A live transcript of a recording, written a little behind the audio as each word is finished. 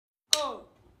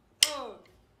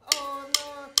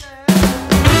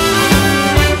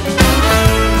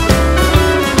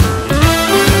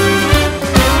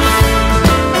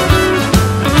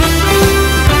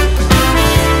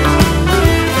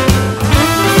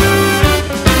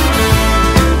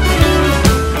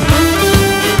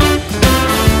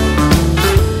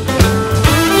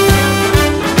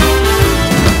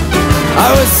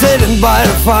by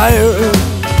the fire,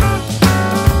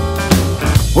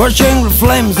 watching the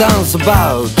flames dance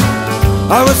about.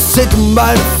 I was sitting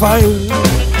by the fire,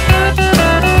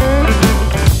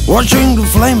 watching the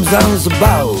flames dance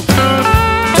about.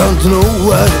 Don't know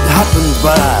what happened,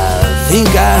 but I think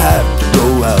I have to go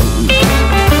out.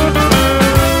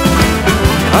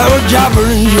 I was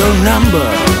jabbering your number,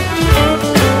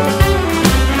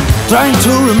 trying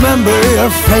to remember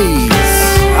your face.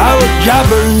 I was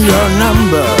jabbering your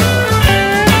number,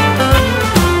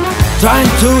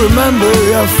 trying to remember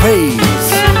your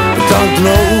face. I don't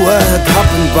know what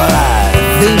happened, but I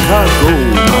think I'll go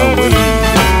my way.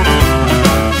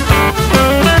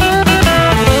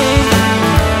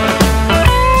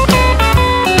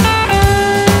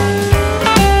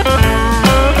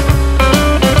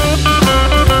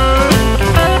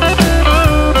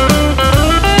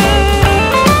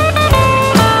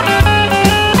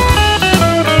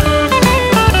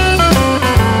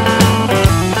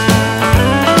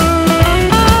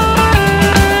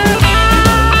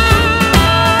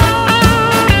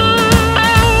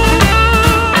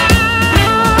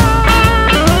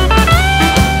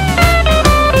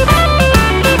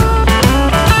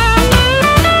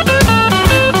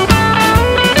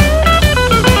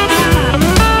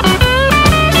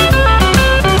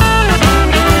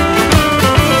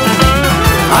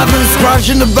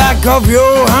 In the back of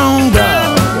your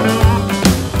Honda,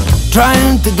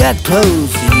 trying to get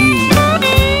close to you.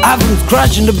 I've been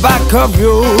scratching the back of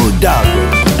your dog,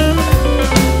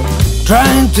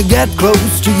 trying to get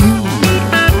close to you.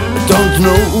 I don't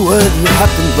know what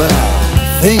happened, but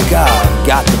I think I've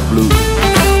got the blues.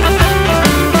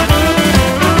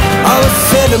 I was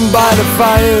sitting by the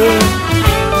fire,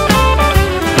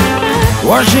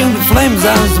 watching the flames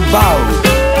dance about.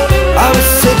 I was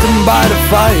sitting by the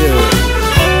fire,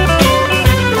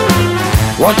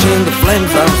 watching the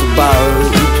flames dance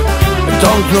about. I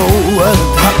don't know what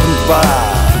happened, but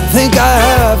I think I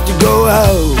have to go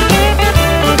out.